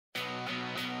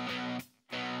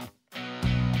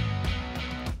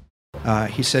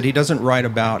He said he doesn't write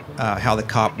about how the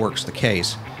cop works the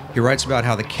case. He writes about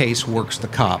how the case works the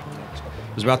cop.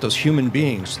 It was about those human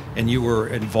beings, and you were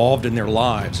involved in their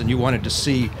lives, and you wanted to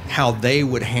see how they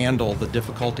would handle the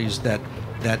difficulties that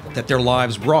their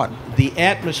lives brought. The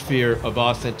atmosphere of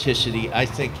authenticity, I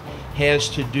think, has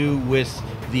to do with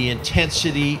the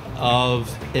intensity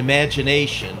of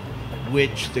imagination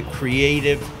which the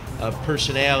creative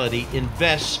personality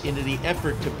invests into the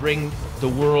effort to bring the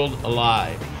world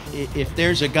alive. If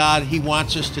there's a God, he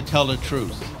wants us to tell the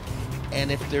truth.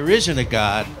 And if there isn't a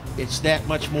God, it's that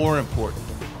much more important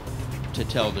to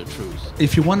tell the truth.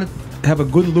 If you want to have a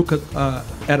good look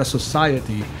at a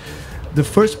society, the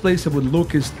first place I would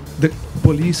look is the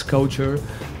police culture,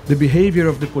 the behavior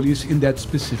of the police in that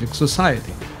specific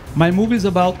society. My movie is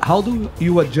about how do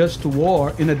you adjust to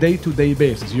war in a day-to-day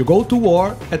basis. You go to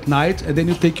war at night and then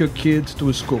you take your kids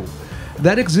to school.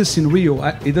 That exists in Rio,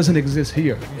 it doesn't exist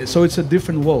here. So it's a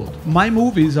different world. My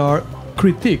movies are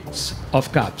critiques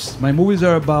of cops. My movies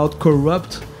are about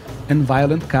corrupt and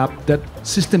violent cops that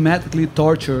systematically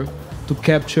torture to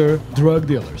capture drug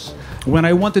dealers. When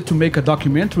I wanted to make a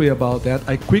documentary about that,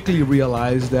 I quickly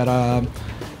realized that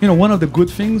one of the good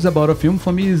things about a film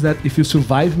for me is that if you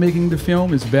survive making the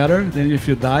film, it's better than if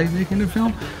you die making the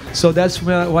film. So that's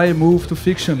why I moved to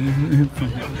fiction.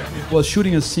 I was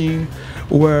shooting a scene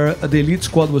where the elite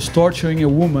squad was torturing a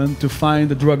woman to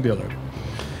find a drug dealer.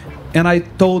 And I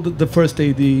told the first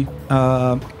AD,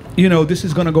 this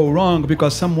is going to go wrong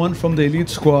because someone from the elite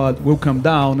squad will come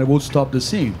down and will stop the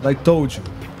scene. I told you.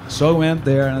 So I went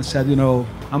there and I said,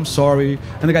 I'm sorry.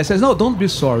 And the guy says, no, don't be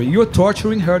sorry. You're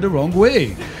torturing her the wrong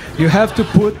way. You have to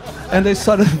put, and they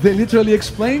literally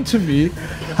explained to me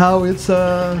how it's,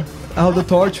 how the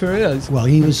torture is. Well,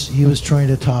 he was trying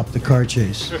to top the car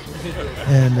chase.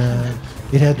 And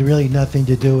it had really nothing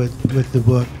to do with the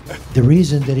book. The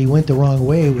reason that he went the wrong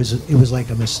way was it was like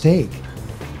a mistake.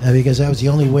 Because that was the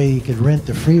only way he could rent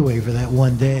the freeway for that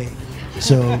one day.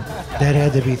 So that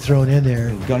had to be thrown in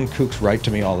there. Gun kooks write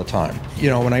to me all the time.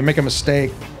 When I make a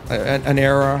mistake, an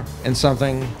error in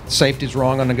something, safety's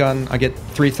wrong on the gun, I get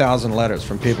 3,000 letters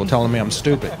from people telling me I'm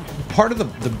stupid. Part of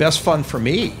the best fun for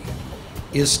me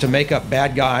is to make up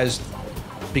bad guys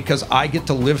because I get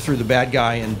to live through the bad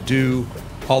guy and do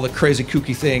all the crazy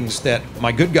kooky things that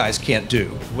my good guys can't do.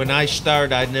 When I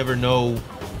start, I never know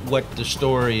what the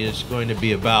story is going to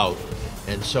be about.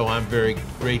 And so I'm very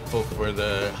grateful for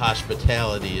the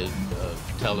hospitality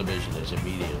of television as a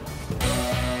medium.